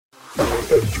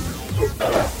Entering the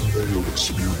Pat Mayo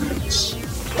Experience.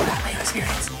 Pat Mayo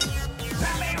Experience.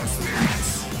 Pat Mayo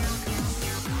Experience.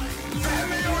 Pat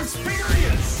Mayo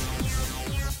Experience.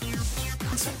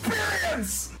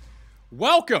 Experience.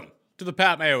 Welcome to the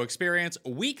Pat Mayo Experience,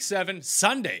 Week 7,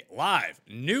 Sunday, live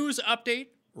news update,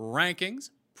 rankings,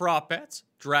 prop bets,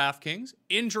 DraftKings,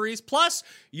 injuries, plus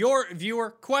your viewer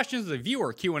questions. The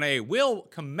viewer Q&A will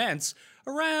commence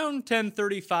around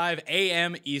 10:35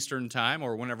 a.m. Eastern Time,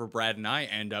 or whenever Brad and I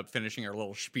end up finishing our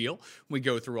little spiel. We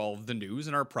go through all of the news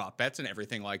and our prop bets and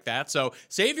everything like that. So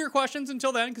save your questions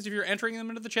until then, because if you're entering them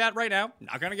into the chat right now,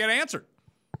 not going to get answered.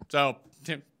 So,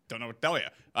 don't know what to tell you.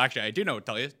 Actually, I do know what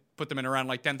to tell you. Put them in around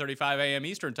like 10:35 a.m.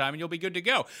 Eastern Time, and you'll be good to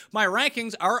go. My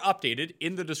rankings are updated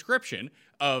in the description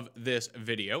of this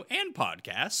video and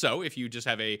podcast. So if you just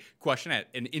have a question at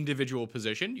an individual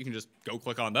position, you can just go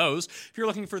click on those. If you're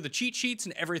looking for the cheat sheets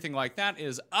and everything like that,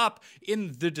 is up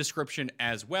in the description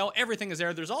as well. Everything is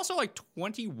there. There's also like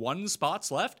 21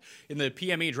 spots left in the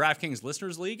PME DraftKings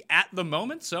Listeners League at the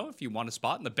moment. So if you want a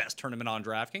spot in the best tournament on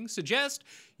DraftKings, suggest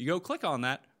you go click on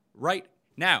that right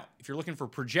now. If you're looking for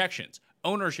projections,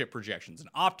 ownership projections, an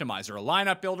optimizer, a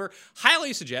lineup builder,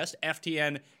 highly suggest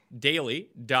ftndaily.com.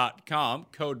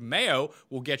 Code MAYO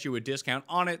will get you a discount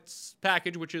on its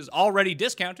package, which is already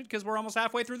discounted because we're almost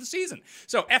halfway through the season.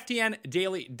 So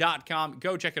ftndaily.com,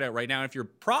 go check it out right now. If you're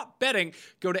prop betting,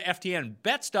 go to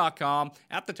ftnbets.com.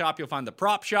 At the top, you'll find the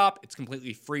prop shop. It's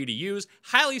completely free to use.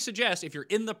 Highly suggest if you're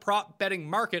in the prop betting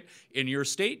market in your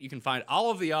state, you can find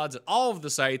all of the odds at all of the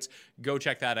sites. Go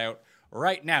check that out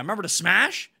right now. Remember to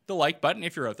smash the like button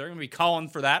if you're out there. I'm going to be calling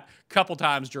for that a couple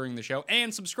times during the show.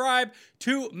 And subscribe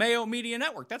to Mayo Media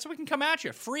Network. That's so we can come at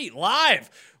you free, live,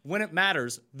 when it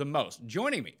matters the most.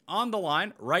 Joining me on the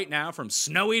line right now from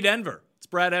snowy Denver, it's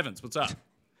Brad Evans. What's up?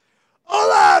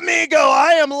 Hola, amigo.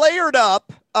 I am layered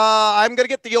up. I'm going to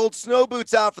get the old snow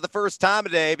boots out for the first time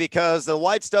today because the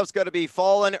white stuff's going to be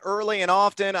falling early and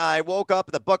often. I woke up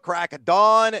at the butt crack of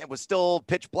dawn. It was still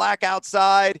pitch black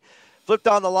outside. Flipped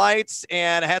on the lights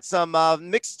and had some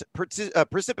mixed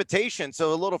precipitation,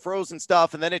 so a little frozen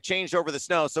stuff, and then it changed over the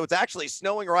snow. So it's actually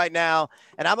snowing right now,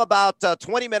 and I'm about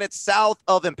 20 minutes south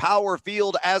of Empower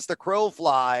Field as the crow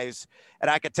flies. And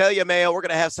I can tell you, Mayo, we're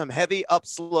going to have some heavy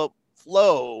upslope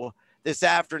flow this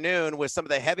afternoon with some of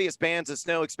the heaviest bands of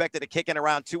snow expected to kick in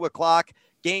around 2 o'clock.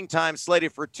 Game time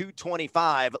slated for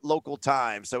 2:25 local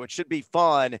time. So it should be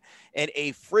fun and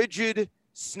a frigid,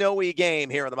 snowy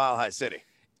game here in the Mile High City.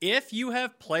 If you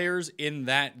have players in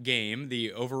that game,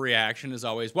 the overreaction is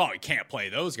always, well, you can't play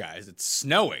those guys. It's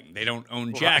snowing. They don't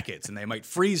own jackets, and they might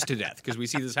freeze to death because we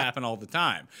see this happen all the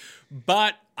time.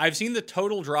 But I've seen the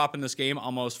total drop in this game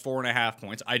almost 4.5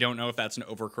 points. I don't know if that's an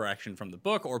overcorrection from the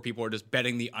book or people are just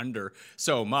betting the under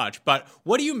so much. But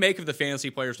what do you make of the fantasy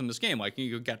players from this game? Like,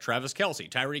 you got Travis Kelce,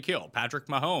 Tyreek Hill, Patrick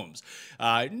Mahomes.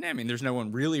 I mean, there's no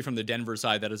one really from the Denver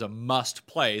side that is a must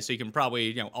play. So you can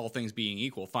probably, all things being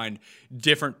equal, find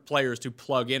different players to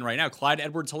plug in right now. Clyde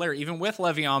Edwards-Helaire, even with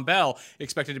Le'Veon Bell,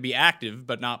 expected to be active,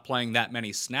 but not playing that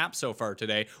many snaps so far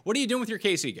today. What are you doing with your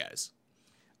KC guys?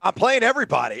 I'm playing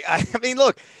everybody. I mean,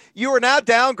 look, you are now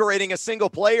downgrading a single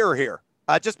player here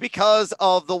just because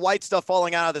of the white stuff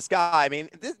falling out of the sky. I mean,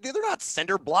 they're not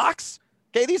cinder blocks.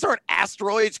 Okay, these aren't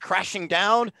asteroids crashing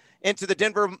down into the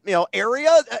Denver,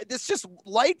 area. It's just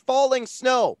light falling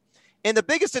snow. And the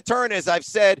biggest deterrent, as I've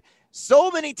said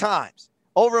so many times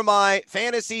over my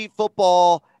fantasy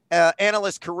football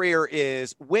analyst career,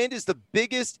 is wind is the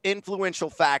biggest influential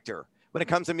factor when it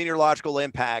comes to meteorological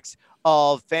impacts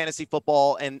of fantasy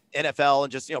football and NFL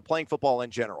and just, playing football in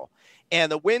general.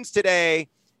 And the winds today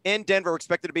in Denver are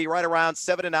expected to be right around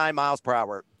 7 to 9 miles per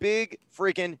hour. Big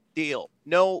freaking deal.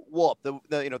 No whoop.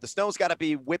 The snow's got to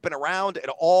be whipping around at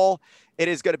all. It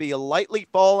is going to be lightly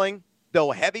falling,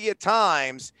 though heavy at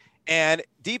times. And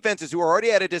defenses who are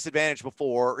already at a disadvantage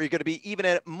before are going to be even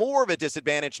at more of a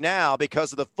disadvantage now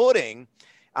because of the footing.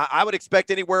 I would expect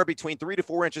anywhere between 3 to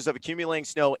 4 inches of accumulating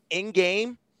snow in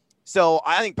game. So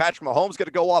I think Patrick Mahomes is going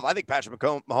to go off. I think Patrick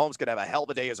Mahomes could have a hell of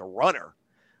a day as a runner,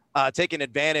 taking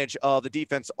advantage of the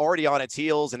defense already on its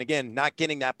heels. And again, not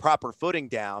getting that proper footing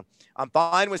down. I'm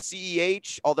fine with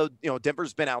CEH, although,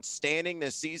 Denver's been outstanding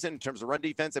this season in terms of run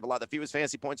defense. They have a lot of the fewest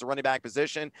fantasy points at running back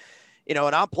position. And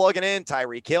I'm plugging in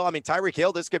Tyreek Hill. I mean, Tyreek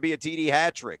Hill, this could be a TD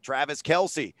hat trick. Travis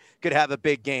Kelce could have a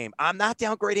big game. I'm not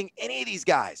downgrading any of these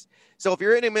guys. So if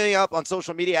you're hitting me up on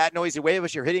social media at Noisy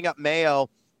Wavis, you're hitting up Mayo,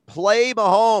 play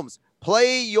Mahomes,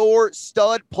 play your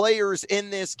stud players in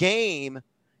this game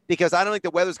because I don't think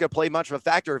the weather's going to play much of a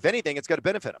factor. If anything, it's going to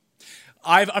benefit him.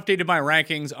 I've updated my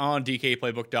rankings on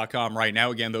DKPlaybook.com right now.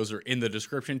 Again, those are in the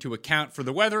description to account for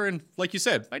the weather. And like you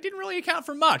said, I didn't really account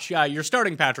for much. You're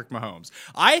starting Patrick Mahomes.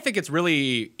 I think it's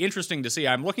really interesting to see.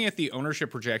 I'm looking at the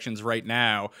ownership projections right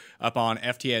now up on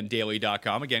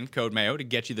FTNDaily.com. Again, code Mayo to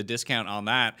get you the discount on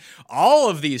that. All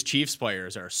of these Chiefs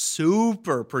players are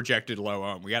super projected low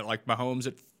owned. We got like Mahomes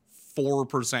at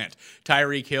 4%,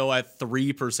 Tyreek Hill at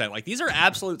 3%. Like, these are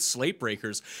absolute slate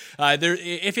breakers.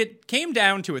 If it came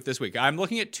down to it this week, I'm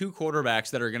looking at two quarterbacks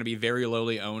that are going to be very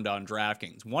lowly owned on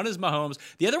DraftKings. One is Mahomes.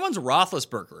 The other one's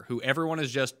Roethlisberger, who everyone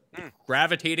is just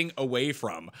gravitating away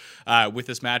from with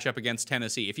this matchup against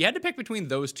Tennessee. If you had to pick between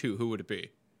those two, who would it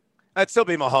be? It'd still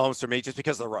be Mahomes for me, just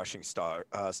because of the rushing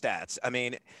stats. I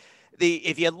mean,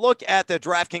 if you look at the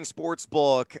DraftKings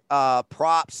Sportsbook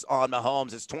props on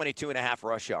Mahomes, it's 22.5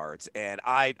 rush yards, and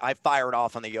I fired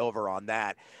off on the over on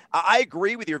that. I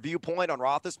agree with your viewpoint on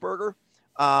Roethlisberger,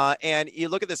 and you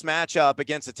look at this matchup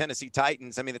against the Tennessee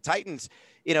Titans. I mean, the Titans,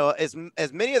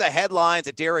 as many of the headlines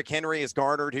that Derrick Henry has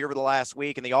garnered here over the last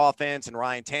week, and the offense and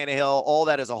Ryan Tannehill, all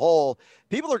that as a whole,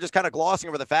 people are just kind of glossing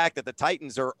over the fact that the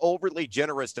Titans are overly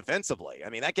generous defensively. I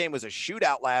mean, that game was a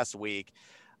shootout last week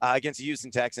against the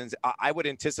Houston Texans. I would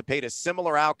anticipate a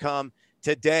similar outcome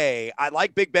today. I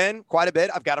like Big Ben quite a bit.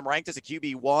 I've got him ranked as a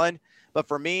QB1. But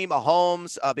for me,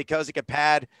 Mahomes, because he could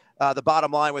pad the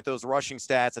bottom line with those rushing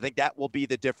stats, I think that will be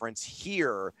the difference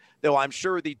here. Though I'm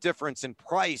sure the difference in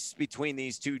price between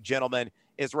these two gentlemen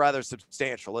is rather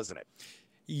substantial, isn't it?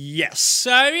 Yes.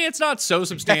 I mean, it's not so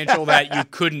substantial that you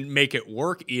couldn't make it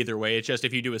work either way. It's just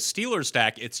if you do a Steelers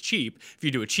stack, it's cheap. If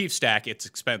you do a Chiefs stack, it's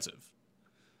expensive.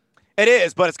 It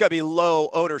is, but it's got to be low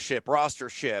ownership,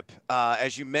 rostership,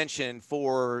 as you mentioned,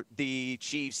 for the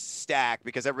Chiefs stack,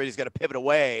 because everybody's got to pivot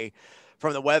away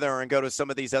from the weather and go to some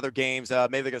of these other games.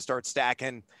 Maybe they're going to start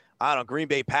stacking, I don't know, Green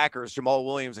Bay Packers, Jamal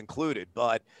Williams included.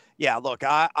 But, yeah, look,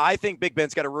 I think Big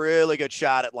Ben's got a really good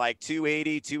shot at like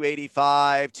 280,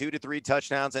 285, 2 to 3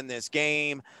 touchdowns in this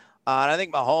game. And I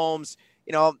think Mahomes,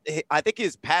 I think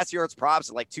his pass yards props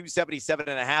are like 277.5.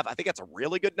 I think that's a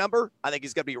really good number. I think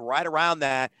he's going to be right around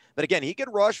that. But again, he could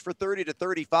rush for 30 to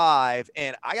 35,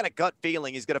 and I got a gut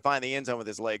feeling he's going to find the end zone with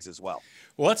his legs as well.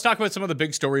 Well, let's talk about some of the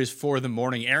big stories for the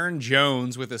morning. Aaron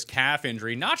Jones with his calf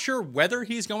injury. Not sure whether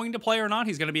he's going to play or not.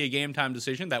 He's going to be a game time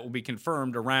decision that will be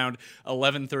confirmed around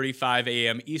 11:35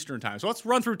 a.m. Eastern time. So let's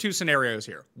run through two scenarios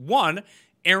here. One,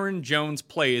 Aaron Jones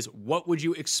plays, what would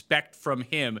you expect from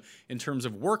him in terms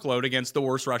of workload against the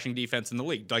worst rushing defense in the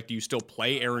league? Like, do you still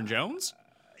play Aaron Jones?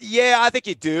 Yeah, I think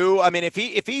you do. I mean, if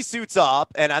he suits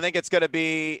up, and I think it's going to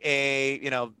be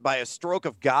by a stroke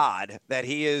of God that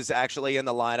he is actually in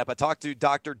the lineup. I talked to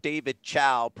Dr. David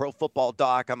Chow, Pro Football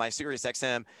Doc, on my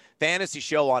SiriusXM fantasy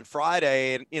show on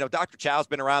Friday. And, Dr. Chow's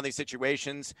been around these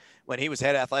situations when he was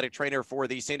head athletic trainer for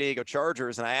the San Diego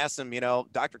Chargers. And I asked him,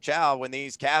 Dr. Chow, when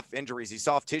these calf injuries, these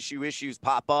soft tissue issues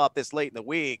pop up this late in the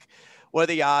week, what are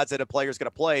the odds that a player's going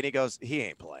to play? And he goes, he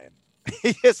ain't playing.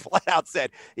 He just flat out said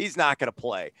he's not going to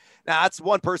play. Now, that's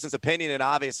one person's opinion, and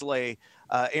obviously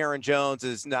Aaron Jones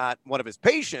is not one of his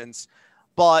patients.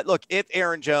 But look, if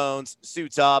Aaron Jones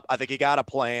suits up, I think you got to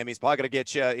play him. He's probably going to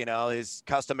get you, his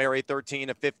customary 13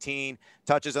 to 15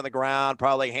 touches on the ground,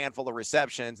 probably a handful of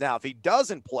receptions. Now, if he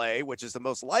doesn't play, which is the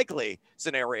most likely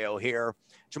scenario here,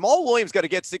 Jamal Williams got to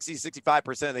get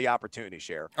 65% of the opportunity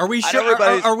share. Are we sure?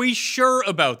 Are we sure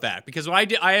about that? Because I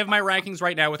have my rankings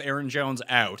right now with Aaron Jones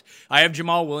out. I have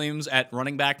Jamal Williams at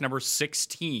running back number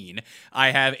 16.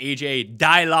 I have AJ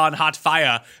Dylon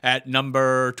Hotfire at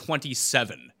number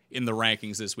 27 in the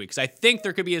rankings this week. Because I think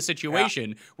there could be a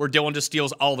situation where Dylan just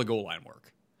steals all the goal line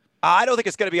work. I don't think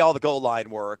it's going to be all the goal line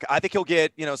work. I think he'll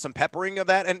get, some peppering of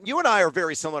that. And you and I are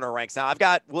very similar in our ranks. Now, I've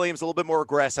got Williams a little bit more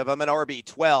aggressive. I'm an RB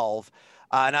 12,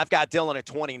 and I've got Dylan at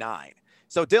 29.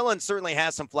 So Dylan certainly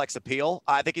has some flex appeal.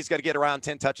 I think he's going to get around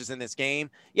 10 touches in this game.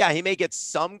 Yeah, he may get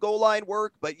some goal line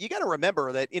work, but you got to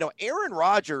remember that, Aaron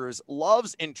Rodgers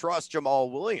loves and trusts Jamal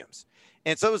Williams.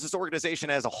 And so does this organization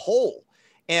as a whole.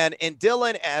 And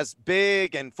Dylan, as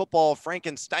big and football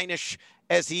Frankensteinish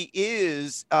as he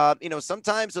is,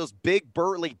 sometimes those big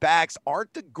burly backs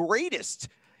aren't the greatest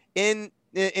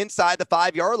inside the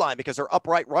 5-yard line because they're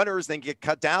upright runners. They can get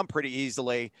cut down pretty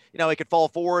easily. He could fall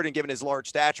forward, and given his large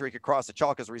stature, he could cross the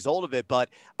chalk as a result of it. But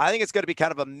I think it's going to be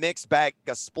kind of a mixed bag,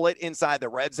 a split inside the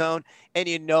red zone. And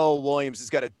Williams is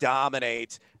going to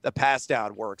dominate the pass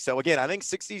down work. So again, I think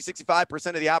 65%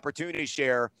 of the opportunity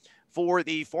share for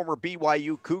the former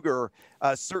BYU Cougar,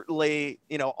 certainly,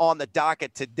 on the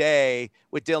docket today,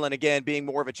 with Dylan, again, being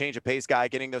more of a change of pace guy,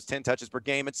 getting those 10 touches per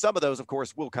game. And some of those, of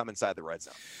course, will come inside the red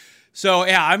zone. So,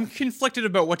 yeah, I'm conflicted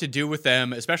about what to do with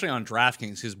them, especially on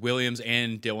DraftKings, because Williams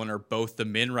and Dillon are both the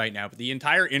min right now. But the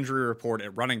entire injury report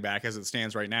at running back as it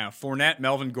stands right now, Fournette,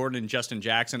 Melvin Gordon, and Justin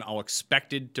Jackson all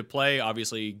expected to play.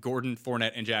 Obviously, Gordon,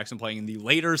 Fournette, and Jackson playing in the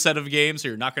later set of games, so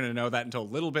you're not going to know that until a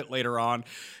little bit later on.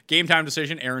 Game time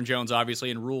decision, Aaron Jones, obviously,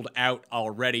 and ruled out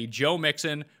already. Joe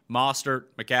Mixon, Mostert,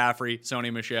 McCaffrey,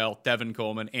 Sony Michel, Devin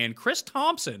Coleman, and Chris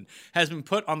Thompson has been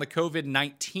put on the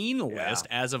COVID-19 list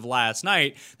as of last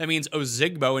night. That means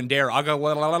Ozigbo and Dare Aga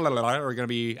are going to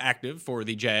be active for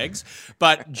the Jags.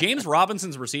 But James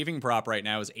Robinson's receiving prop right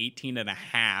now is 18.5.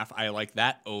 I like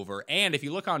that over. And if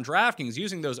you look on DraftKings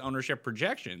using those ownership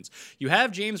projections, you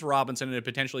have James Robinson in a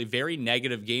potentially very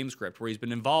negative game script where he's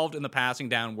been involved in the passing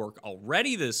down work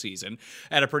already this season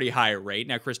at a pretty high rate.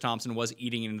 Now, Chris Thompson was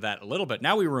eating into that a little bit.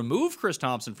 Now we remove Chris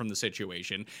Thompson from the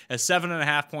situation as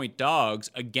 7.5-point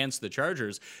dogs against the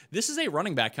Chargers. This is a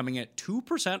running back coming at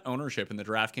 2% ownership in the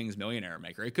DraftKings Millionaire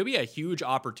Maker. It could be a huge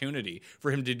opportunity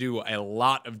for him to do a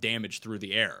lot of damage through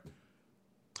the air.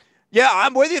 Yeah,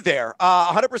 I'm with you there.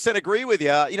 100% agree with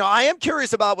you. You know, I am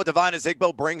curious about what Devine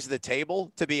Ozigbo brings to the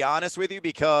table, to be honest with you,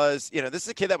 because, you know, this is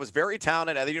a kid that was very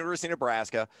talented at the University of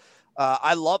Nebraska.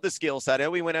 I love the skill set. I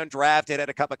know we went undrafted, had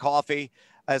a cup of coffee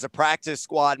as a practice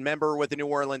squad member with the New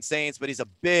Orleans Saints, but he's a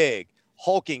big,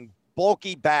 hulking,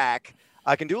 bulky back.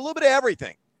 Can do a little bit of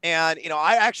everything. And, you know,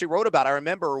 I actually wrote about it. I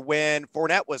remember when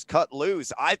Fournette was cut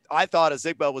loose, I thought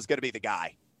Ozigbo was going to be the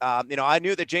guy. You know, I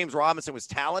knew that James Robinson was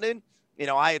talented. You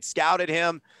know, I had scouted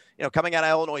him, you know, coming out of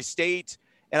Illinois State.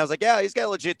 And I was like, yeah, he's got a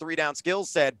legit 3-down skill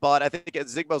set, but I think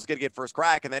Zigbo's going to get first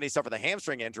crack, and then he suffered the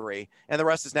hamstring injury, and the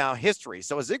rest is now history.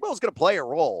 So Zigbo's going to play a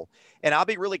role, and I'll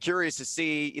be really curious to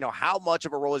see, you know, how much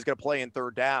of a role he's going to play in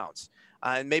third downs.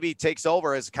 And maybe he takes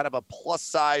over as kind of a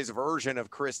plus-size version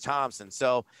of Chris Thompson.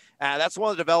 So that's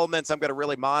one of the developments I'm going to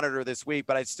really monitor this week,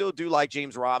 but I still do like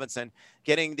James Robinson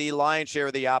getting the lion's share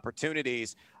of the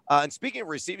opportunities. And speaking of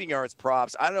receiving yards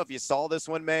props, I don't know if you saw this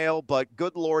one, Mayo, but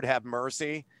good Lord have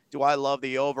mercy. Do I love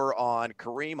the over on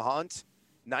Kareem Hunt,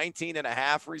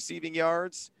 19.5 receiving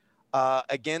yards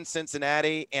against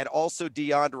Cincinnati, and also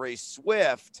DeAndre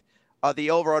Swift,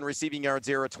 the over on receiving yards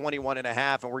here at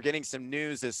 21.5. And we're getting some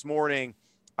news this morning.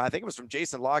 I think it was from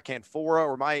Jason LaCanfora,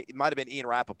 or it might have been Ian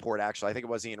Rappaport, actually. I think it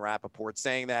was Ian Rappaport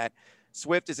saying that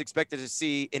Swift is expected to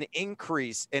see an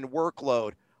increase in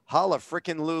workload. Holla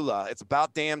frickin' Lula. It's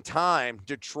about damn time,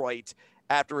 Detroit,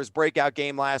 after his breakout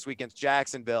game last week against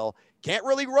Jacksonville. Can't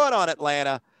really run on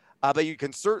Atlanta, but you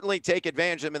can certainly take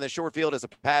advantage of him in the short field as a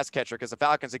pass catcher because the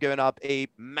Falcons are giving up a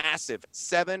massive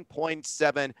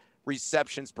 7.7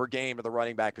 receptions per game to the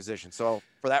running back position. So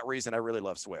for that reason, I really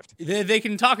love Swift. They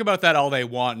can talk about that all they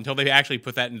want until they actually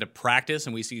put that into practice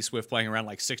and we see Swift playing around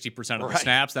like 60% of the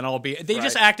snaps. Then they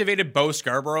just activated Bo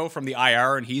Scarborough from the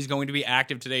IR, and he's going to be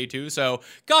active today too. So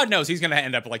God knows he's going to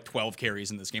end up with like 12 carries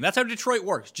in this game. That's how Detroit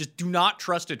works. Just do not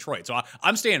trust Detroit. So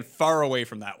I'm staying far away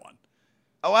from that one.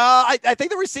 Well, I think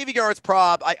the receiving yards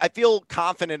prop, I feel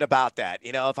confident about that.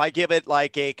 You know, if I give it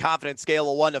like a confidence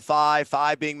scale of 1 to 5,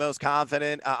 5 being most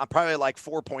confident, I'm probably like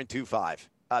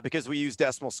 4.25 because we use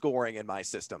decimal scoring in my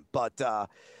system. But,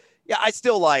 yeah, I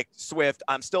still like Swift.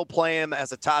 I'm still playing him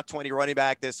as a top 20 running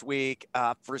back this week.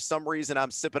 For some reason, I'm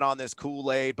sipping on this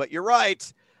Kool-Aid. But you're right.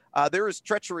 There is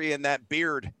treachery in that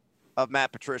beard of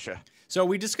Matt Patricia. So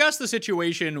we discussed the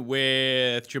situation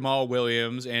with Jamal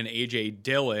Williams and A.J.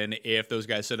 Dillon if those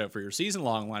guys sit up for your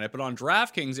season-long lineup. But on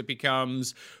DraftKings, it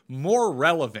becomes more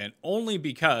relevant only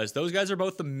because those guys are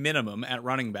both the minimum at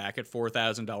running back at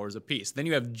 $4,000 apiece. Then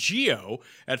you have Gio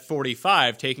at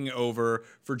 45 taking over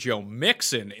for Joe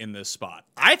Mixon in this spot.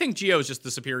 I think Gio is just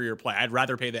the superior play. I'd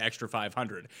rather pay the extra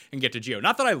 $500 and get to Gio.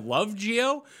 Not that I love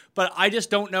Gio, but I just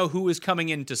don't know who is coming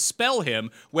in to spell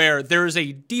him, where there's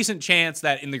a decent chance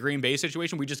that in the Green Bay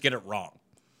situation, we just get it wrong.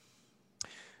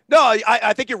 No,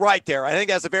 I think you're right there. I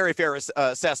think that's a very fair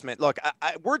assessment. Look,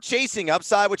 we're chasing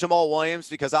upside with Jamal Williams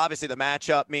because obviously the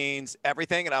matchup means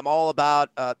everything, and I'm all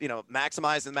about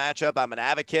maximizing the matchup. I'm an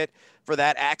advocate for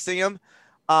that axiom.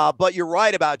 But you're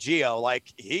right about Gio.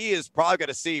 Like, he is probably going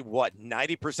to see,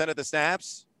 90% of the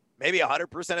snaps? Maybe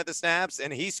 100% of the snaps,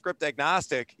 and he's script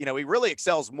agnostic. You know, he really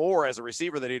excels more as a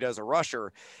receiver than he does a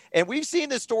rusher. And we've seen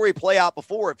this story play out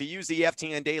before. If you use the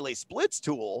FTN Daily Splits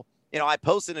tool, you know, I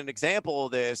posted an example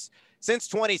of this. Since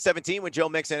 2017, when Joe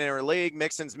Mixon entered the league,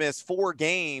 Mixon's missed 4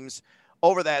 games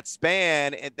over that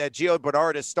span that Gio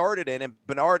Bernard has started in, and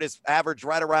Bernard has averaged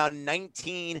right around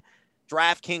 19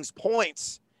 DraftKings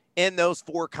points in those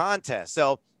 4 contests.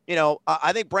 So, you know,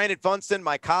 I think Brandon Funston,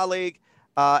 my colleague,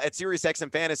 at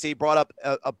SiriusXM Fantasy, brought up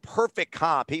a perfect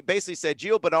comp. He basically said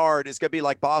Gio Bernard is going to be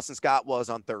like Boston Scott was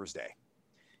on Thursday.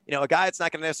 A guy that's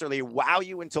not going to necessarily wow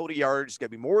you in total yards. He's going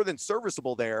to be more than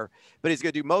serviceable there, but he's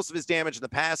going to do most of his damage in the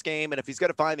pass game. And if he's going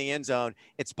to find the end zone,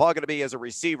 it's probably going to be as a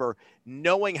receiver,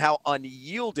 knowing how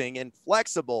unyielding and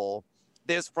flexible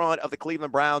this front of the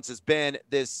Cleveland Browns has been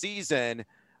this season.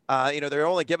 They're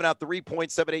only giving up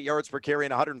 3.78 yards per carry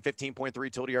and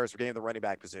 115.3 total yards per game in the running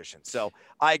back position. So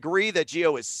I agree that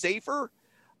Gio is safer.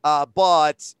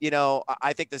 But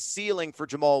I think the ceiling for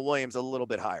Jamal Williams a little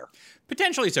bit higher.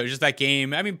 Potentially so. Just that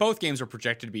game. I mean, both games are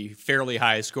projected to be fairly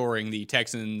high scoring. The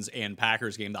Texans and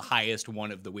Packers game, the highest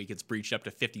one of the week, it's breached up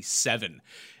to 57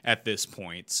 at this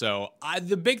point. So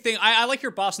the big thing, I like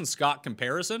your Boston Scott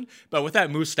comparison, but with that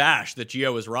mustache that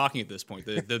Gio is rocking at this point,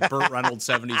 the Burt Reynolds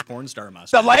 70s porn star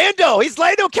mustache. The Lando, he's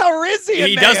Lando Calrissian.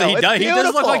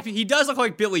 He does look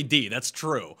like Billy D. That's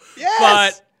true. Yes.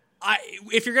 But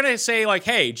if you're going to say, like,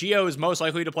 hey, Gio is most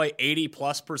likely to play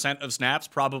 80+% of snaps,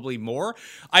 probably more,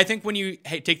 I think when you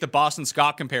take the Boston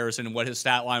Scott comparison and what his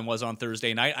stat line was on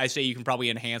Thursday night, I say you can probably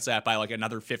enhance that by, like,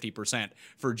 another 50%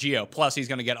 for Gio. Plus, he's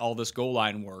going to get all this goal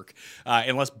line work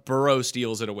unless Burrow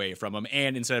steals it away from him.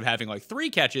 And instead of having, like, 3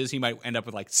 catches, he might end up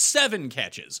with, like, 7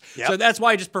 catches. Yep. So that's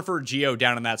why I just prefer Gio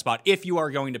down in that spot if you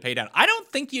are going to pay down. I don't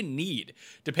think you need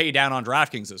to pay down on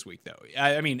DraftKings this week, though.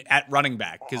 I mean, at running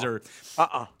back, because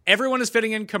everyone is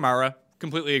fitting in Kamara.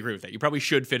 Completely agree with that. You probably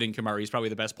should fit in Kamara. He's probably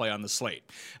the best play on the slate,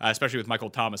 especially with Michael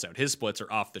Thomas out. His splits are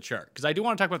off the chart. Because I do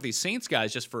want to talk about these Saints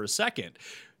guys just for a second.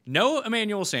 No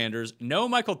Emmanuel Sanders, no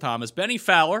Michael Thomas. Benny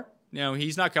Fowler,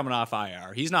 he's not coming off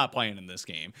IR. He's not playing in this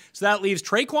game. So that leaves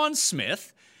Traquan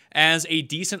Smith as a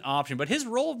decent option, but his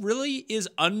role really is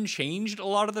unchanged a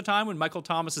lot of the time when Michael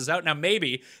Thomas is out. Now,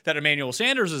 maybe that Emmanuel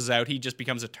Sanders is out, he just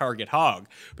becomes a target hog.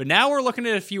 But now we're looking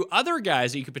at a few other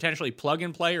guys that you could potentially plug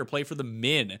and play or play for the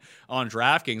min on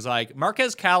DraftKings. Like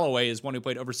Marquez Callaway is one who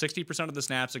played over 60% of the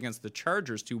snaps against the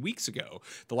Chargers 2 weeks ago.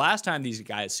 The last time these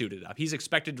guys suited up, he's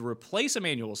expected to replace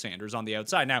Emmanuel Sanders on the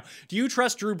outside. Now, do you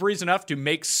trust Drew Brees enough to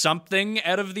make something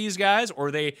out of these guys, or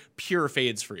are they pure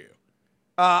fades for you?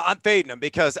 I'm fading him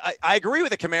because I agree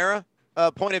with the Kamara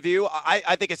point of view.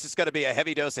 I think it's just going to be a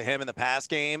heavy dose of him in the pass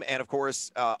game and, of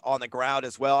course, on the ground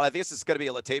as well. I think this is going to be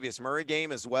a Latavius Murray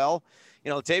game as well.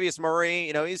 Latavius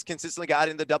Murray, he's consistently got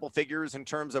in the double figures in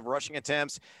terms of rushing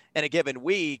attempts in a given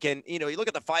week. And, you look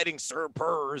at the Fighting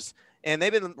Spurs, and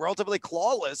they've been relatively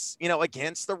clawless,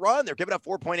 against the run. They're giving up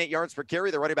 4.8 yards per carry,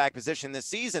 the running back position this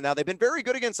season. Now, they've been very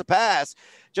good against the pass,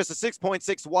 just a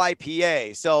 6.6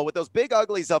 YPA. So with those big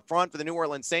uglies up front for the New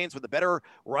Orleans Saints, with the better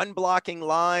run blocking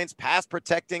lines, pass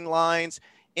protecting lines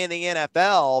in the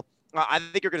NFL, I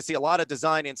think you're going to see a lot of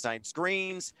design inside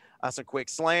screens, some quick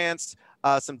slants,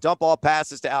 some dump off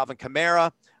passes to Alvin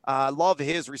Kamara. Love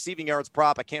his receiving yards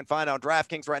prop. I can't find it on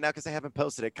DraftKings right now because they haven't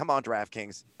posted it. Come on,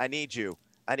 DraftKings. I need you.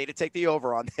 I need to take the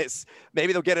over on this.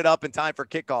 Maybe they'll get it up in time for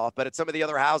kickoff, but at some of the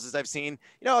other houses I've seen,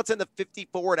 it's in the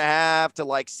 54.5 to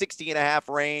like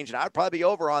 60.5 range, and I'd probably be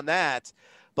over on that.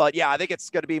 But yeah, I think it's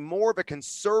going to be more of a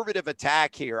conservative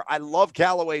attack here. I love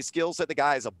Callaway's skill set. The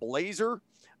guy is a blazer.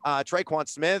 Traquan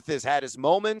Smith has had his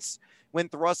moments when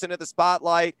thrust into the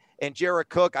spotlight, and Jared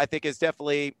Cook, I think, is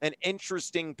definitely an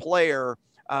interesting player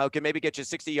who can maybe get you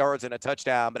 60 yards and a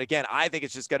touchdown. But again, I think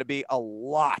it's just going to be a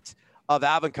lot of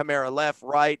Alvin Kamara left,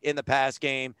 right in the pass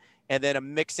game, and then a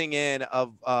mixing in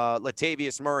of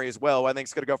Latavius Murray as well. I think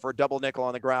it's going to go for a double nickel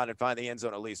on the ground and find the end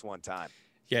zone at least one time.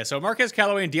 Yeah, so Marquez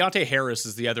Callaway and Deontay Harris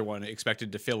is the other one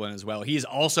expected to fill in as well. He's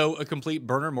also a complete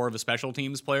burner, more of a special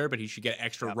teams player, but he should get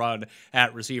extra run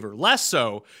at receiver. Less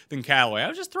so than Callaway. I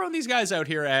was just throwing these guys out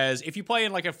here as if you play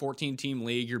in like a 14-team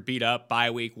league, you're beat up,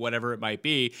 bye week, whatever it might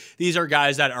be, these are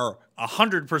guys that are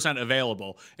 100%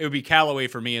 available. It would be Callaway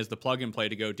for me as the plug and play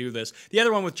to go do this. The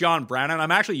other one with John Brown, and I'm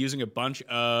actually using a bunch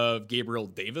of Gabriel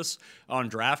Davis on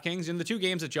DraftKings. In the 2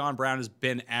 games that John Brown has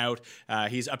been out,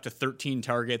 he's up to 13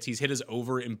 targets. He's hit his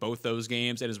over in both those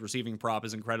games, and his receiving prop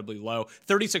is incredibly low.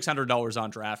 $3,600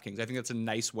 on DraftKings. I think that's a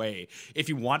nice way. If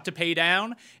you want to pay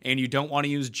down and you don't want to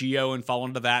use Gio and fall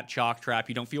into that chalk trap,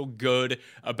 you don't feel good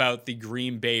about the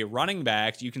Green Bay running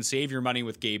backs, you can save your money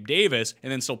with Gabe Davis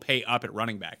and then still pay up at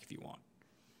running back if you want.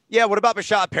 Yeah, what about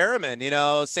Bashad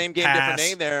Perriman? Same game, different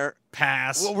name there.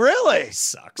 Pass. Well, really?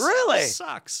 Sucks. Really?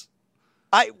 Sucks.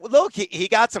 Look, he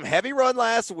got some heavy run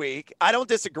last week. I don't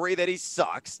disagree that he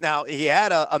sucks. Now, he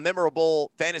had a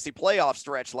memorable fantasy playoff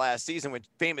stretch last season with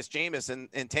famous Jameis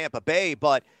in Tampa Bay,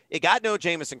 but it got no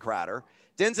Jamison Crowder.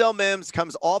 Denzel Mims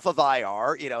comes off of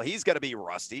IR. He's going to be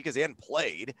rusty because he hadn't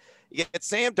played. You get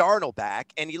Sam Darnold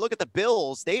back, and you look at the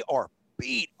Bills, they are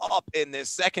beat up in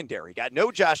this secondary. Got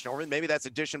no Josh Norman. Maybe that's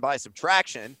addition by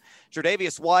subtraction.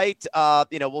 Tre'Davious White,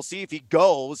 we'll see if he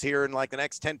goes here in like the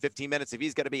next 10, 15 minutes if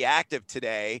he's going to be active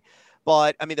today.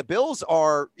 But I mean, the Bills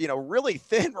are, really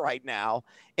thin right now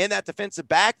in that defensive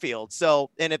backfield. So,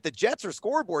 and if the Jets are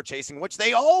scoreboard chasing, which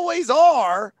they always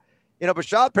are,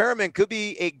 Bashad Perriman could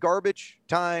be a garbage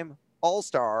time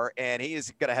all-star, and he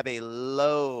is going to have a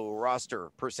low roster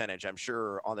percentage, I'm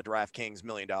sure, on the DraftKings $1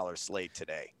 million slate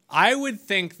today. I would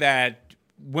think that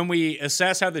when we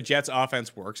assess how the Jets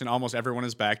offense works, and almost everyone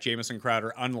is back, Jamison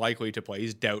Crowder unlikely to play.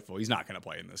 He's doubtful. He's not going to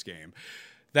play in this game.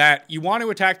 That you want to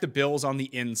attack the Bills on the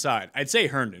inside. I'd say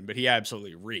Herndon, but he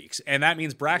absolutely reeks. And that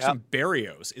means Braxton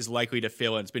Berrios is likely to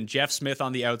fill in. It's been Jeff Smith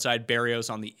on the outside,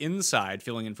 Berrios on the inside,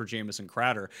 filling in for Jamison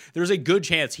Crowder. There's a good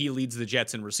chance he leads the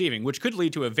Jets in receiving, which could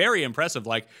lead to a very impressive,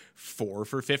 4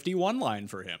 for 51 line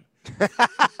for him.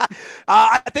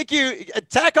 I think you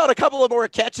tack on a couple of more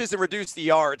catches and reduce the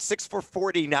yards. 6 for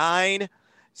 49,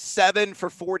 7 for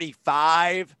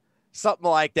 45. Something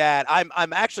like that.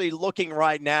 I'm actually looking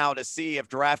right now to see if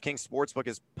DraftKings Sportsbook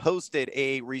has posted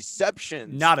a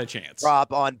reception. Not a chance.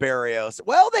 Prop on Berrios.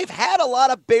 Well, they've had a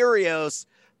lot of Berrios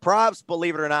props,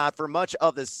 believe it or not, for much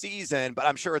of the season, but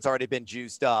I'm sure it's already been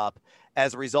juiced up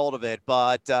as a result of it.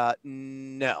 But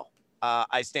no.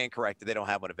 I stand corrected. They don't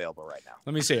have one available right now.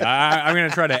 Let me see. I'm going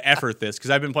to try to effort this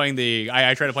because I've been playing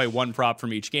I try to play one prop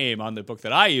from each game. On the book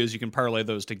that I use, you can parlay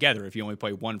those together if you only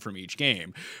play one from each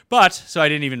game. But, so I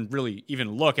didn't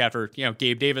even look after,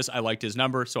 Gabe Davis. I liked his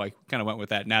number, so I kind of went with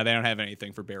that. Now they don't have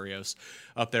anything for Berrios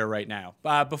up there right now.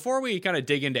 Before we kind of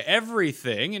dig into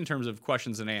everything in terms of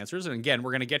questions and answers, and again,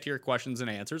 we're going to get to your questions and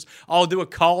answers, I'll do a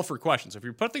call for questions. If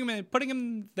you're putting them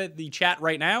in the chat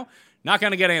right now, not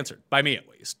going to get answered, by me at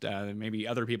least. Maybe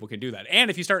other people can do that. And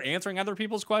if you start answering other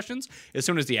people's questions, as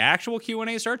soon as the actual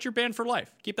Q&A starts, you're banned for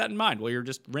life. Keep that in mind while you're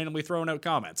just randomly throwing out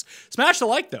comments. Smash the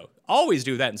like, though. Always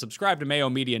do that, and subscribe to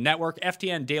Mayo Media Network,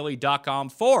 ftndaily.com,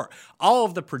 for all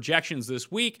of the projections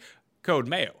this week. Code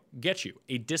Mayo gets you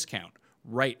a discount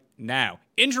right now.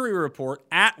 Injury report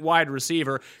at wide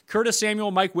receiver: Curtis Samuel,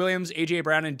 Mike Williams, A.J.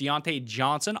 Brown, and Deontay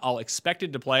Johnson all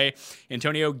expected to play.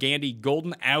 Antonio Gandy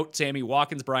Golden out. Sammy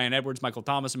Watkins, Brian Edwards, Michael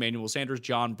Thomas, Emmanuel Sanders,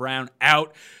 John Brown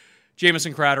out.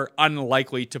 Jamison Crowder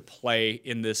unlikely to play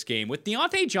in this game. With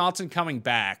Deontay Johnson coming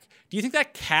back, do you think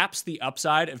that caps the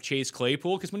upside of Chase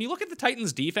Claypool? Because when you look at the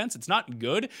Titans' defense, it's not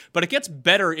good, but it gets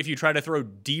better if you try to throw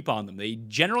deep on them. They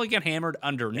generally get hammered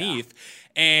underneath,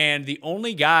 and the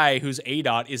only guy whose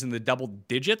ADOT is in the double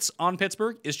digits on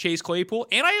Pittsburgh is Chase Claypool.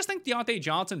 And I just think Deontay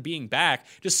Johnson being back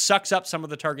just sucks up some of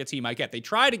the targets he might get. They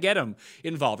try to get him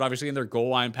involved, obviously, in their goal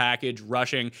line package,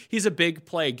 rushing. He's a big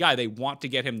play guy. They want to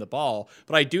get him the ball,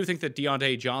 but I do think that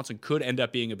Deontay Johnson could end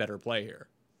up being a better play here.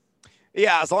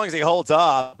 Yeah, as long as he holds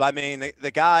up. I mean,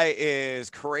 the guy is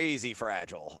crazy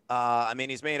fragile. I mean,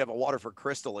 he's made of a Waterford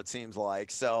crystal, it seems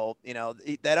like. So,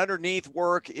 that underneath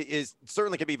work is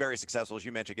certainly can be very successful, as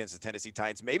you mentioned, against the Tennessee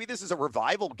Titans. Maybe this is a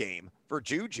revival game for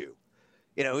Juju,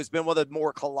 who's been one of the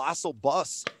more colossal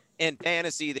busts in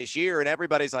fantasy this year, and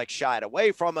everybody's shied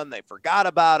away from him. They forgot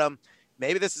about him.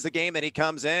 Maybe this is a game that he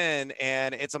comes in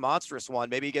and it's a monstrous one.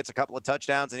 Maybe he gets a couple of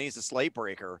touchdowns and he's a slate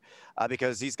breaker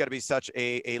because he's going to be such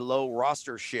a low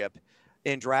rostership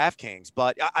in DraftKings.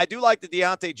 But I do like the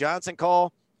Deontay Johnson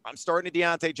call. I'm starting to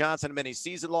Deontay Johnson in many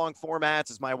season-long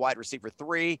formats as my wide receiver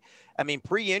 3. I mean,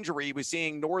 pre-injury, he was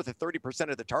seeing north of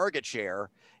 30% of the target share.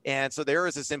 And so there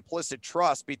is this implicit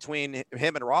trust between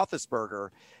him and Roethlisberger.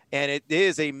 And it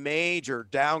is a major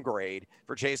downgrade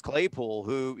for Chase Claypool,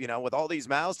 who, with all these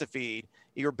mouths to feed,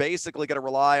 you're basically going to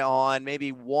rely on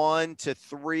maybe 1 to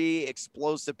 3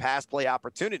 explosive pass play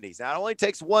opportunities. Now, it only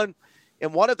takes one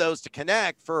of those to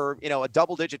connect for, a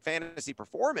double-digit fantasy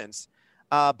performance.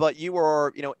 But you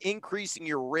are, increasing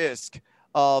your risk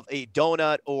of a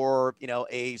donut or,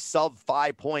 a sub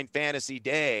 5-point fantasy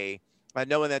day,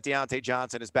 knowing that Deontay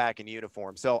Johnson is back in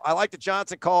uniform. So I like the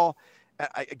Johnson call.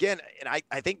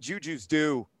 I think Juju's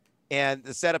due, and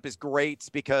the setup is great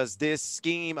because this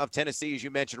scheme of Tennessee, as you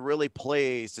mentioned, really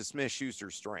plays to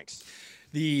Smith-Schuster's strengths.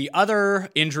 The other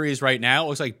injuries right now, it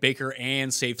looks like Baker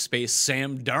and safe space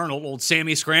Sam Darnold, old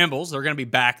Sammy Scrambles, they're going to be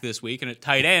back this week. And at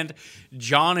tight end,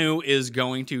 Jonnu is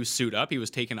going to suit up. He was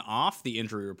taken off the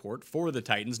injury report for the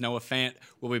Titans. Noah Fant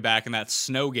will be back in that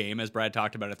snow game, as Brad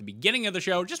talked about at the beginning of the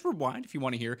show. Just rewind if you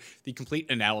want to hear the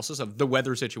complete analysis of the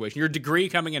weather situation. Your degree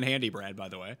coming in handy, Brad, by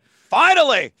the way.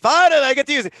 Finally, I get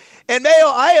to use it. And Mayo,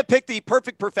 I have picked the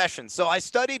perfect profession. So I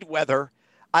studied weather.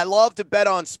 I love to bet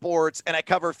on sports, and I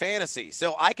cover fantasy.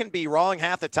 So I can be wrong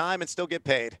half the time and still get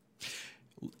paid.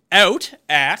 out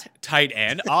at tight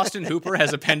end. Austin Hooper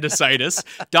has appendicitis.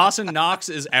 Dawson Knox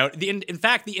is out. In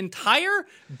fact, the entire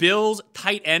Bills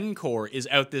tight end core is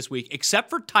out this week, except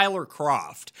for Tyler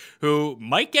Kroft, who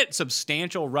might get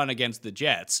substantial run against the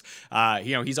Jets.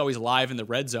 He's always live in the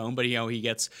red zone, but he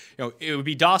gets, it would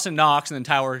be Dawson Knox and then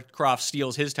Tyler Kroft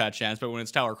steals his touchdowns. But when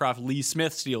it's Tyler Kroft, Lee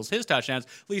Smith steals his touchdowns.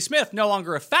 Lee Smith no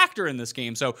longer a factor in this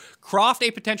game. So Kroft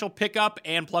a potential pickup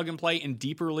and plug and play in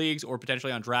deeper leagues or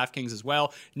potentially on DraftKings as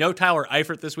well. No Tyler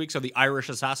Eifert this week, so the Irish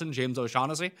assassin, James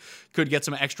O'Shaughnessy, could get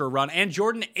some extra run. And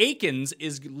Jordan Akins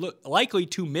is likely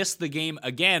to miss the game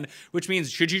again, which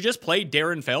means should you just play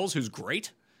Darren Fells, who's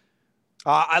great?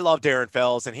 I love Darren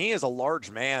Fells, and he is a large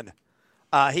man.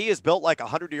 He is built like a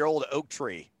 100-year-old oak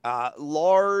tree.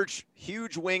 Large,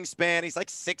 huge wingspan. He's like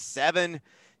 6'7",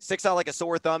 sticks out like a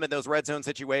sore thumb in those red zone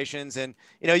situations. And,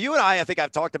 you and I think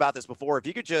I've talked about this before. If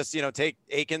you could just, take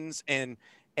Akins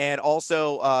and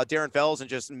also Darren Fells and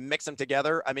just mix them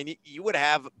together, I mean, you would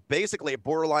have basically a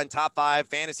borderline top 5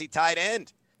 fantasy tight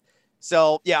end.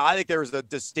 So, yeah, I think there's a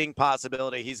distinct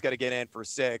possibility he's going to get in for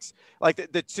 6.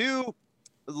 Like the two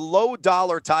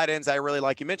low-dollar tight ends I really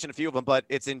like, you mentioned a few of them, but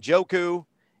it's Njoku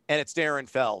and it's Darren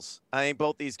Fells. I think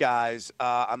both these guys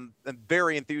I'm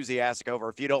very enthusiastic over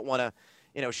if you don't want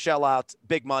to shell out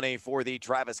big money for the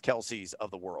Travis Kelce's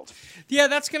of the world. Yeah,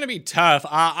 that's going to be tough.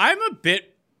 I'm a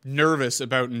bit nervous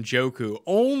about Njoku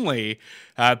only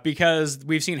because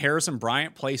we've seen Harrison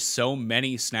Bryant play so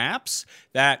many snaps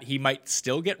that he might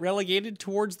still get relegated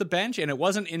towards the bench. And it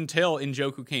wasn't until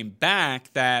Njoku came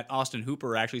back that Austin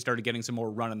Hooper actually started getting some more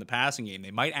run in the passing game.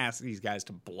 They might ask these guys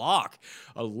to block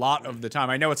a lot of the time.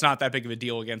 I know it's not that big of a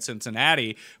deal against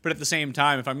Cincinnati, but at the same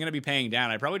time, if I'm going to be paying down,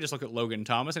 I'd probably just look at Logan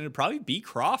Thomas, and it'd probably be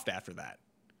Kroft after that.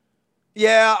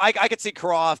 Yeah, I could see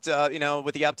Kroft,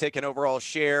 with the uptick in overall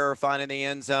share, finding the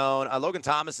end zone. Logan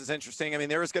Thomas is interesting. I mean,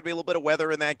 there is going to be a little bit of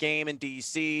weather in that game in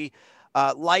D.C.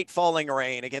 Light falling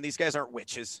rain. Again, these guys aren't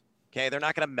witches. Okay, they're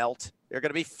not going to melt. They're going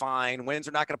to be fine. Winds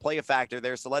are not going to play a factor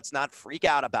there, so let's not freak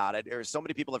out about it. There's so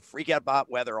many people that freak out about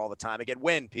weather all the time. Again,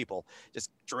 wind, people. Just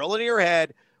drill into your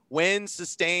head. Wind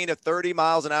sustained at 30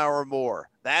 miles an hour or more.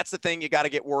 That's the thing you got to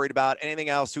get worried about. Anything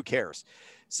else, who cares?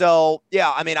 So,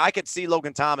 yeah, I mean, I could see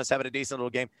Logan Thomas having a decent little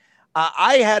game.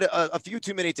 I had a few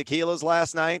too many tequilas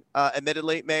last night,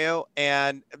 admittedly, Mayo,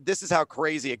 and this is how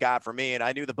crazy it got for me, and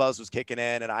I knew the buzz was kicking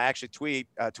in, and I actually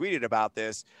tweeted about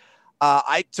this.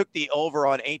 I took the over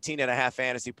on 18.5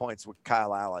 fantasy points with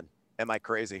Kyle Allen. Am I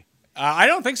crazy? I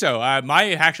don't think so.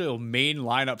 My actual main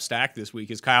lineup stack this week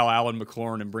is Kyle Allen,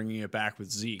 McLaurin, and bringing it back with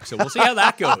Zeke. So we'll see how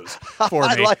that goes for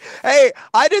me.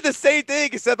 I did the same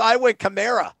thing, except I went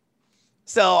Kamara.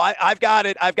 So I've got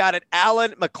it.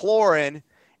 Allen, McLaurin,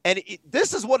 and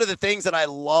this is one of the things that I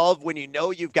love when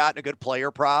you've gotten a good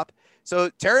player prop. So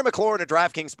Terry McLaurin at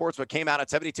DraftKings Sportsbook came out at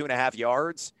 72.5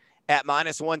 yards at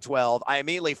 -112. I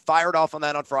immediately fired off on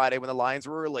that on Friday when the lines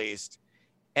were released,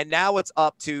 and now it's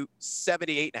up to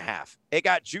 78.5. It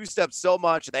got juiced up so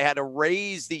much they had to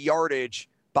raise the yardage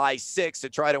by 6 to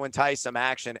try to entice some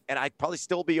action, and I'd probably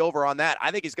still be over on that.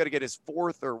 I think he's going to get his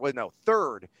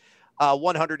third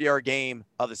 100-yard game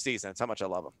of the season. That's how much I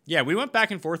love him. Yeah, we went back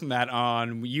and forth on that.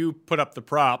 You put up the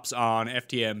props on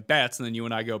FTM bets, and then you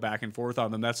and I go back and forth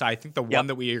on them. That's, I think, the one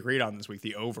that we agreed on this week,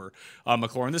 the over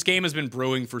McLaurin. This game has been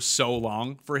brewing for so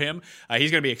long for him.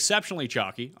 He's going to be exceptionally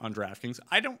chalky on DraftKings.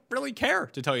 I don't really care,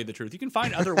 to tell you the truth. You can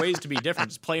find other ways to be different.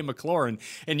 Just play McLaurin,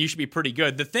 and you should be pretty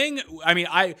good. The thing,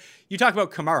 you talk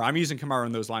about Kamara. I'm using Kamara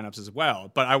in those lineups as well,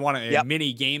 but I want a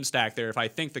mini game stack there if I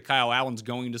think that Kyle Allen's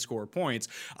going to score points.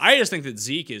 I just think that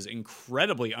Zeke is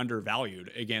incredibly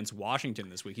undervalued against Washington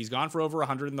this week. He's gone for over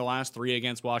 100 in the last 3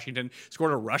 against Washington,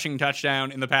 scored a rushing touchdown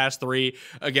in the past 3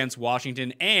 against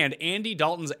Washington, and Andy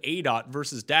Dalton's ADOT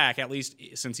versus Dak, at least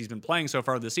since he's been playing so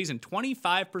far this season,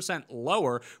 25%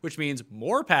 lower, which means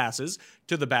more passes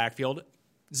to the backfield.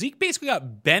 Zeke basically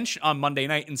got benched on Monday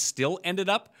night and still ended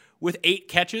up with 8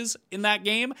 catches in that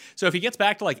game. So if he gets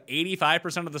back to like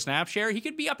 85% of the snap share, he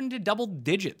could be up into double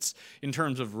digits in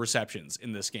terms of receptions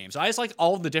in this game. So I just like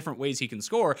all of the different ways he can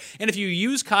score. And if you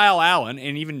use Kyle Allen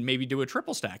and even maybe do a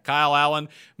triple stack, Kyle Allen,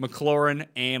 McLaurin,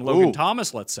 and Logan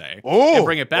Thomas, let's say, and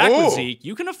bring it back with Zeke,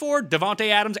 you can afford Devontae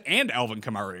Adams and Alvin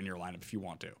Kamara in your lineup if you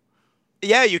want to.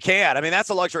 Yeah, you can. I mean, that's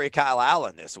the luxury of Kyle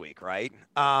Allen this week, right?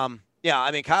 Yeah,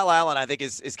 I mean, Kyle Allen, I think,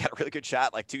 is got a really good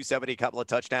shot, like 270, a couple of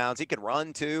touchdowns. He can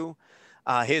run, too.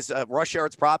 His rush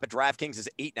yards prop at DraftKings is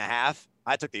 8.5.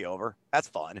 I took the over. That's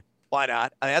fun. Why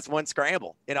not? I mean, that's one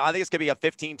scramble. I think it's going to be a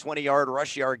 15, 20-yard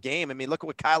rush yard game. I mean, look at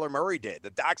what Kyler Murray did. The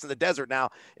Doc's in the desert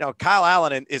now. Kyle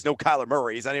Allen is no Kyler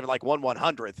Murray. He's not even like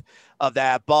 1/100th of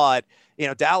that. But,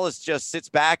 Dallas just sits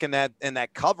back in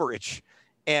that coverage.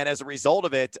 And as a result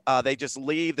of it, they just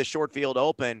leave the short field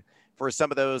open for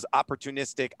some of those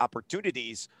opportunistic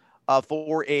opportunities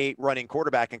for a running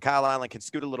quarterback. And Kyle Allen can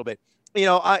scoot a little bit.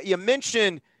 You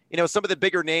mentioned, some of the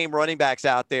bigger name running backs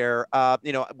out there,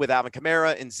 with Alvin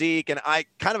Kamara and Zeke. And I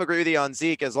kind of agree with you on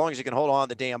Zeke as long as you can hold on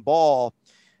the damn ball.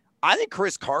 I think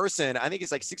Chris Carson, I think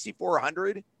it's like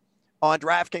 6,400 on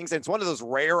DraftKings. And it's one of those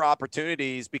rare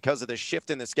opportunities because of the shift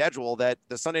in the schedule that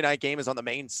the Sunday night game is on the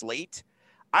main slate.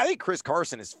 I think Chris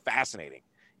Carson is fascinating.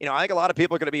 I think a lot of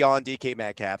people are going to be on DK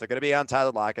Metcalf. They're going to be on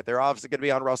Tyler Lockett. They're obviously going to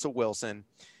be on Russell Wilson.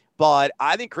 But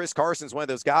I think Chris Carson's one of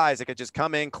those guys that could just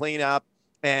come in, clean up,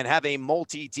 and have a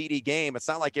multi-TD game. It's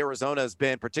not like Arizona has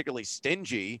been particularly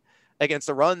stingy against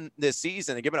the run this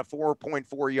season. They're giving up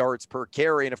 4.4 yards per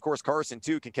carry. And, of course, Carson,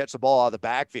 too, can catch the ball out of the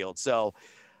backfield. So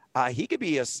he could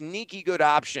be a sneaky good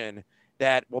option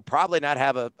that will probably not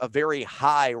have a very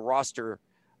high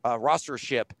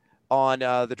rostership on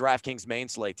the DraftKings main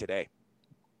slate today.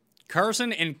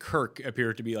 Carson and Kirk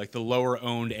appear to be like the lower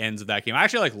owned ends of that game. I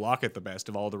actually like Lockett the best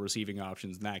of all the receiving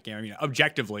options in that game. I mean,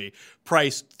 objectively,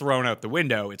 price thrown out the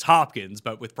window, it's Hopkins,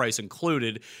 but with price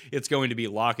included, it's going to be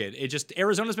Lockett.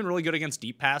 Arizona's been really good against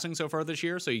deep passing so far this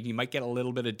year, so you might get a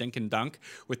little bit of dink and dunk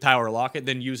with Tyler Lockett,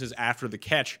 then uses after the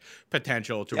catch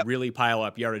potential to really pile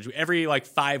up yardage. Every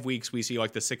 5 weeks, we see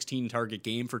the 16 target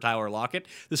game for Tyler Lockett.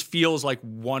 This feels like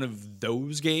one of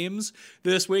those games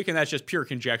this week, and that's just pure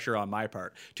conjecture on my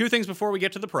part. Two things before we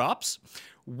get to the props.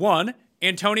 One,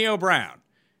 Antonio Brown.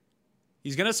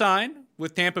 He's going to sign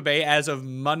with Tampa Bay as of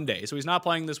Monday, so he's not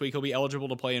playing this week. He'll be eligible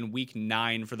to play in Week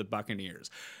 9 for the Buccaneers.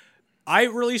 I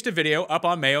released a video up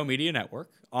on Mayo Media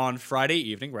Network on Friday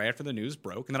evening, right after the news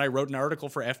broke, and then I wrote an article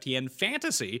for FTN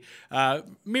Fantasy,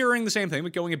 mirroring the same thing,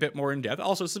 but going a bit more in depth.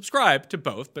 Also, subscribe to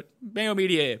both, but Mayo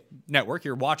Media Network,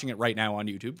 you're watching it right now on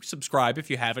YouTube. Subscribe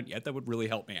if you haven't yet. That would really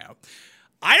help me out.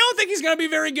 I don't think he's going to be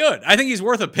very good. I think he's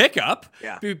worth a pickup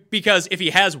because if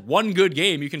he has one good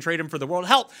game, you can trade him for the world.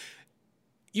 Hell,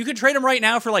 you could trade him right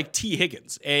now for T.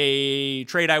 Higgins, a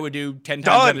trade I would do 10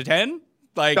 times out of 10.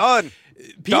 Done.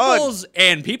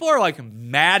 People are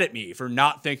mad at me for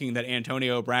not thinking that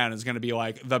Antonio Brown is going to be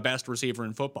the best receiver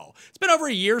in football. It's been over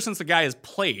a year since the guy has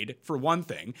played, for one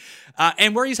thing,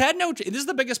 and where he's had this is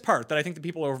the biggest part that I think that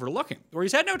people are overlooking, where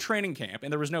he's had no training camp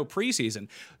and there was no preseason.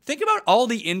 Think about all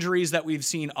the injuries that we've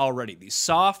seen already, these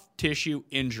soft tissue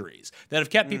injuries that have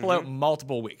kept people out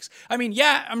multiple weeks. I mean,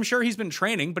 yeah, I'm sure he's been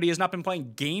training, but he has not been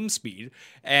playing game speed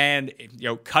and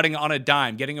cutting on a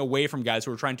dime, getting away from guys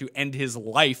who are trying to end his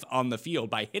life on the field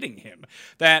by hitting him.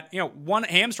 That, one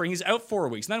hamstring, he's out 4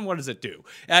 weeks. And then what does it do?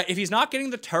 If he's not getting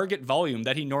the target volume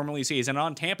that he normally sees, and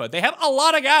on Tampa, they have a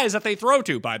lot of guys that they throw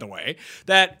to, by the way,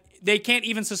 that they can't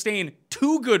even sustain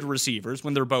 2 good receivers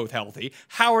when they're both healthy.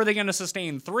 How are they going to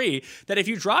sustain 3? That if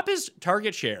you drop his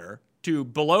target share to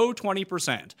below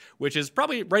 20%, which is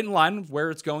probably right in line with where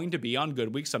it's going to be on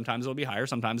good weeks. Sometimes it'll be higher,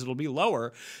 sometimes it'll be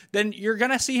lower. Then you're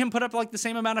going to see him put up the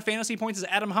same amount of fantasy points as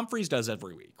Adam Humphries does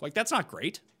every week. That's not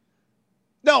great.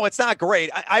 No, it's not great.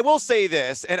 I will say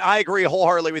this, and I agree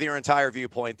wholeheartedly with your entire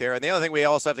viewpoint there. And the other thing we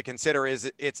also have to consider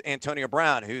is it's Antonio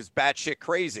Brown, who's batshit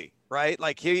crazy, right?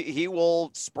 He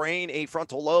will sprain a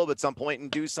frontal lobe at some point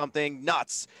and do something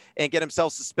nuts and get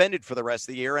himself suspended for the rest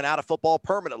of the year and out of football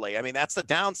permanently. I mean, that's the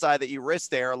downside that you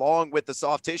risk there, along with the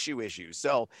soft tissue issues.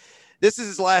 So this is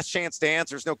his last chance to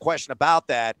answer. There's no question about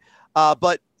that.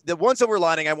 But the one silver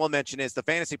lining I will mention is the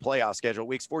fantasy playoff schedule,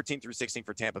 weeks 14 through 16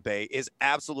 for Tampa Bay, is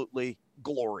absolutely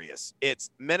glorious.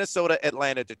 It's Minnesota,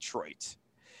 Atlanta, Detroit.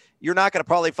 You're not going to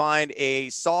probably find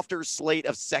a softer slate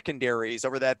of secondaries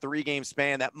over that 3-game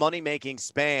span, that money-making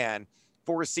span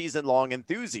for season-long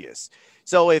enthusiasts.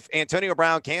 So if Antonio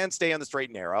Brown can stay on the straight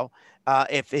and narrow,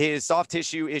 if his soft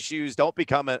tissue issues don't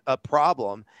become a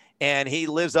problem, and he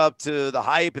lives up to the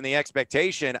hype and the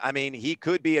expectation, I mean, he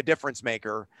could be a difference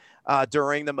maker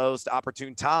during the most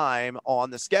opportune time on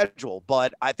the schedule.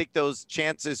 But I think those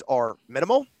chances are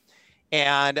minimal.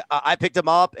 And I picked him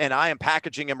up, and I am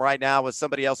packaging him right now with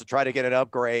somebody else to try to get an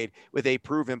upgrade with a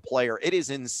proven player. It is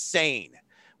insane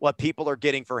what people are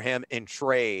getting for him in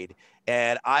trade.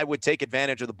 And I would take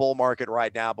advantage of the bull market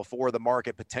right now before the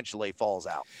market potentially falls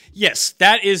out. Yes,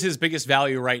 that is his biggest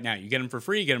value right now. You get him for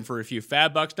free, you get him for a few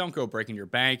fab bucks. Don't go breaking your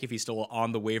bank if he's still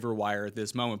on the waiver wire at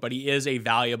this moment. But he is a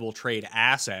valuable trade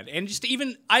asset. And just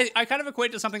even, I kind of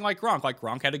equate to something like Gronk.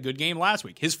 Gronk had a good game last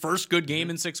week. His first good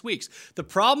game in 6 weeks. The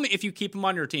problem, if you keep him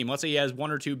on your team, let's say he has 1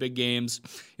 or 2 big games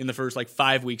in the first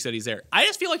 5 weeks that he's there. I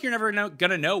just feel like you're never going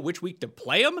to know which week to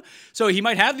play him. So he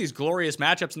might have these glorious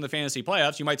matchups in the fantasy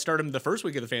playoffs. You might start him the first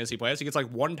week of the fantasy playoffs. He gets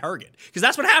 1 target. Because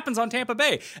that's what happens on Tampa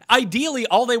Bay. Ideally,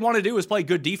 all they want to do is play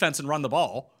good defense and run the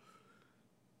ball.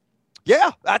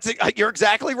 Yeah, you're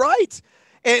exactly right.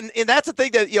 And that's the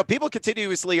thing that people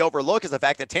continuously overlook is the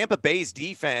fact that Tampa Bay's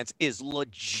defense is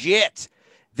legit.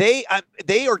 They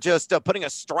are just putting a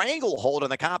stranglehold on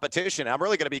the competition. I'm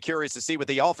really going to be curious to see with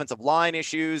the offensive line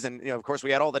issues, and of course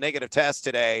we had all the negative tests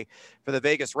today for the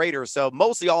Vegas Raiders. So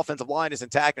most of the offensive line is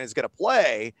intact and is going to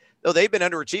play. Though they've been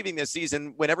underachieving this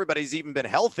season when everybody's even been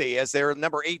healthy, as they're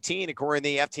number 18 according to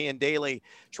the FTN Daily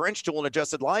Trench Tool and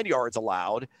adjusted line yards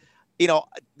allowed.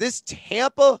 This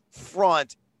Tampa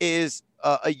front is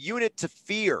a unit to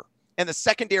fear, and the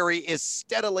secondary is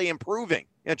steadily improving.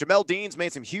 Jamel Dean's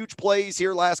made some huge plays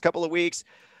here last couple of weeks.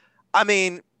 I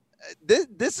mean,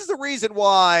 this is the reason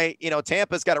why,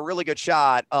 Tampa's got a really good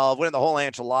shot of winning the whole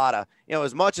enchilada.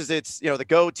 As much as it's, the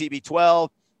GOAT TB12,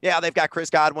 yeah, they've got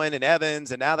Chris Godwin and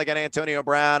Evans, and now they got Antonio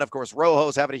Brown. Of course,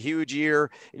 Rojo's having a huge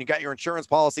year, and you got your insurance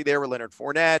policy there with Leonard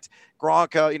Fournette.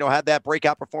 Gronk, had that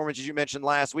breakout performance, as you mentioned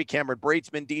last week. Cameron Brate's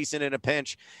been decent in a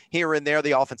pinch here and there.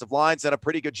 The offensive line's done a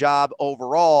pretty good job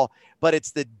overall, but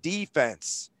it's the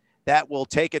defense that will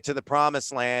take it to the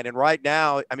promised land. And right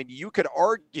now, I mean, you could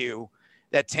argue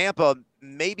that Tampa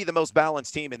may be the most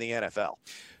balanced team in the NFL.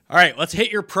 All right, let's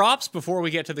hit your props before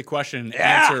we get to the question and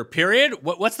answer period.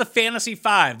 What's the fantasy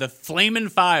five, the flamin'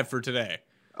 five for today?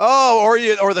 Oh,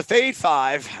 or the fade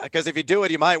five, because if you do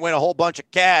it, you might win a whole bunch of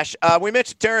cash. We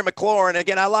mentioned Terry McLaurin.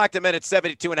 Again, I locked him in at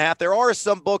 72.5. There are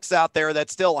some books out there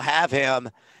that still have him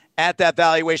at that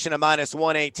valuation of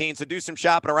 -118. So do some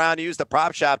shopping around. Use the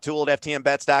prop shop tool at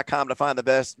ftnbets.com to find the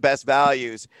best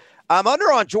values. I'm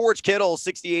under on George Kittle,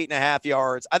 68.5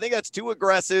 yards. I think that's too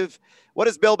aggressive. What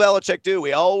does Bill Belichick do?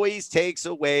 He always takes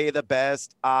away the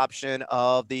best option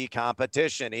of the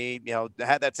competition. He,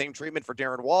 had that same treatment for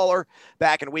Darren Waller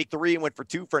back in week 3 and went for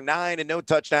 2 for 9 and no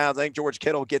touchdowns. I think George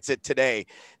Kittle gets it today.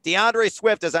 DeAndre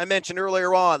Swift, as I mentioned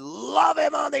earlier on, love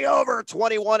him on the over,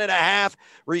 21.5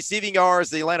 receiving yards.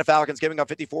 The Atlanta Falcons giving up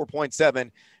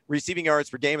 54.7 receiving yards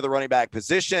per game of the running back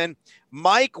position.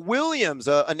 Mike Williams,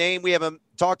 a name we haven't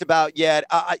talked about yet.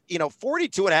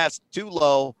 42.5 is too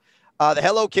low. The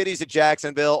Hello Kitties at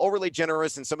Jacksonville, overly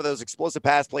generous in some of those explosive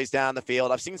pass plays down the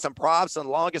field. I've seen some props on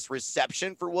longest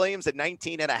reception for Williams at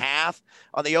 19.5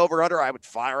 on the over-under. I would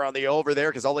fire on the over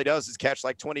there because all he does is catch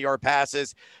like 20-yard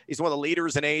passes. He's one of the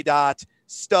leaders in ADOT.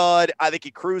 Stud. I think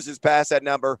he cruises past that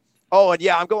number. Oh, and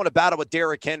yeah, I'm going to battle with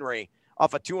Derrick Henry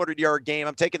off a 200-yard game.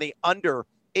 I'm taking the under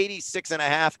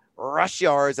 86.5 rush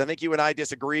yards. I think you and I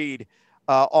disagreed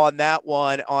on that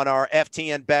one on our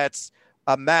FTN Bets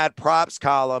Mad Props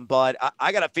column, but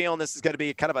I got a feeling this is going to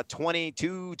be kind of a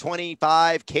 22,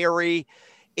 25 carry,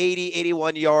 80,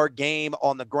 81-yard game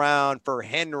on the ground for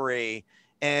Henry.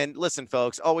 And listen,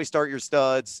 folks, always start your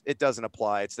studs. It doesn't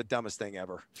apply. It's the dumbest thing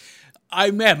ever.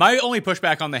 My only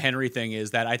pushback on the Henry thing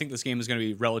is that I think this game is going to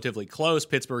be relatively close.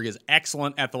 Pittsburgh is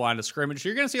excellent at the line of scrimmage. So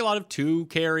you're going to see a lot of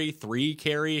 2-carry,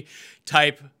 3-carry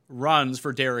type runs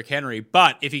for Derrick Henry.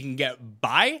 But if he can get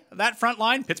by that front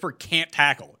line, Pittsburgh can't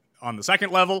tackle on the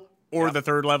second level or the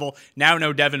third level. Now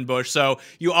no Devin Bush. So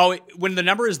you always, when the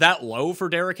number is that low for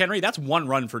Derrick Henry, that's one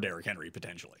run for Derrick Henry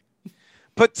potentially.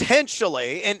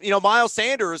 Potentially. And, Miles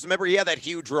Sanders, remember he had that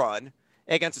huge run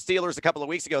against the Steelers a couple of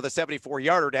weeks ago, the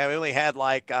 74-yarder. Now he only had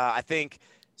I think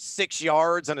 6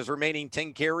 yards on his remaining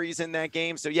 10 carries in that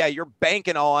game. So yeah, you're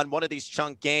banking on one of these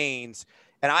chunk gains.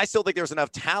 And I still think there's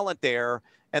enough talent there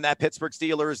and that Pittsburgh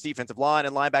Steelers defensive line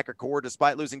and linebacker core,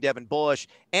 despite losing Devin Bush.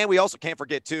 And we also can't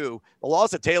forget, too, the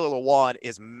loss of Taylor Lewan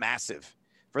is massive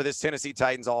for this Tennessee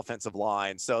Titans offensive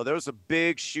line. So those are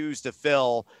big shoes to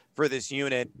fill for this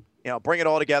unit. Bring it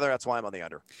all together. That's why I'm on the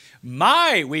under.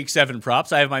 My Week 7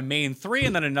 props, I have my main 3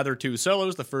 and then another 2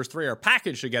 solos. The first 3 are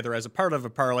packaged together as a part of a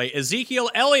parlay. Ezekiel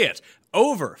Elliott,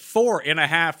 over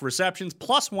 4.5 receptions,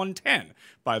 plus 110,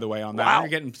 by the way, on that. Wow. You're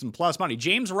getting some plus money.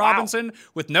 James Robinson,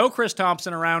 with no Chris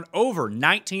Thompson around, over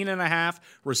 19.5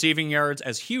 receiving yards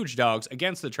as huge dogs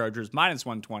against the Chargers, minus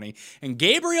 120. And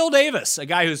Gabriel Davis, a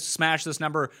guy who's smashed this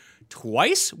number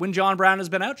twice when John Brown has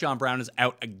been out. John Brown is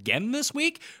out again this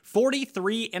week.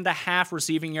 43.5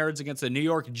 receiving yards against the New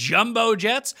York Jumbo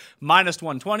Jets, minus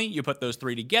 120. You put those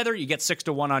 3 together, you get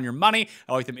 6-1 on your money.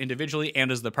 I like them individually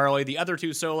and as the parlay. The other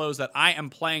 2 solos that I am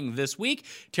playing this week,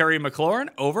 Terry McLaurin,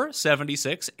 over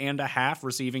 76.5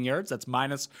 receiving yards. That's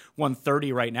minus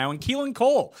 130 right now. And Keelan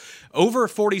Cole, over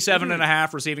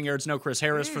 47.5 receiving yards. No Chris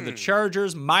Harris for the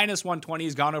Chargers, minus 120.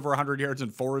 He's gone over 100 yards in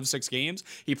 4 of 6 games.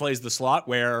 He plays the slot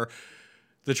where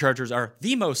the Chargers are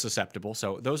the most susceptible.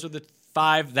 So those are the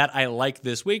 5 that I like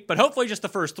this week, but hopefully just the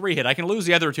first 3 hit. I can lose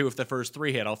the other 2 if the first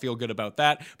 3 hit. I'll feel good about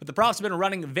that. But the props have been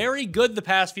running very good the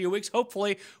past few weeks.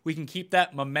 Hopefully we can keep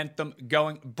that momentum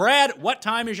going. Brad, what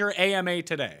time is your AMA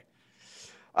today?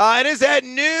 It is at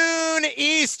noon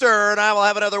Eastern. I will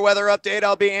have another weather update.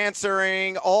 I'll be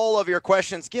answering all of your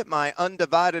questions. Get my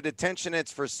undivided attention.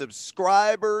 It's for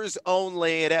subscribers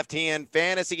only at FTN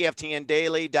Fantasy,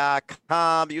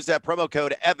 FTNDaily.com. Use that promo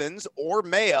code Evans or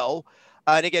Mayo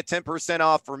to get 10%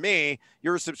 off for me,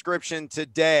 your subscription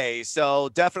today. So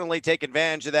definitely take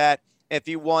advantage of that if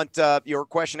you want your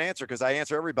question answered, because I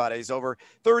answer everybody's over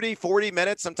 30, 40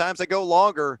 minutes. Sometimes I go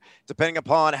longer, depending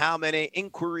upon how many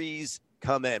inquiries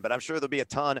come in, but I'm sure there'll be a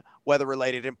ton weather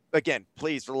related. And again,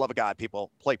 please, for the love of God, people,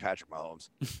 play Patrick Mahomes.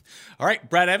 All right,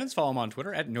 Brad Evans, follow him on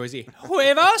Twitter at Noisy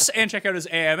Huevos and check out his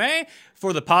AMA.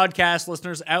 For the podcast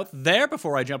listeners out there,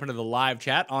 before I jump into the live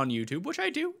chat on YouTube, which I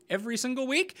do every single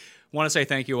week, want to say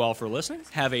thank you all for listening.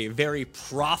 Have a very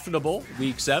profitable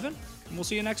week 7, and we'll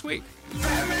see you next week.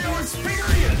 Fat Mayo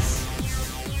Experience!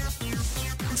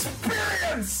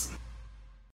 Experience!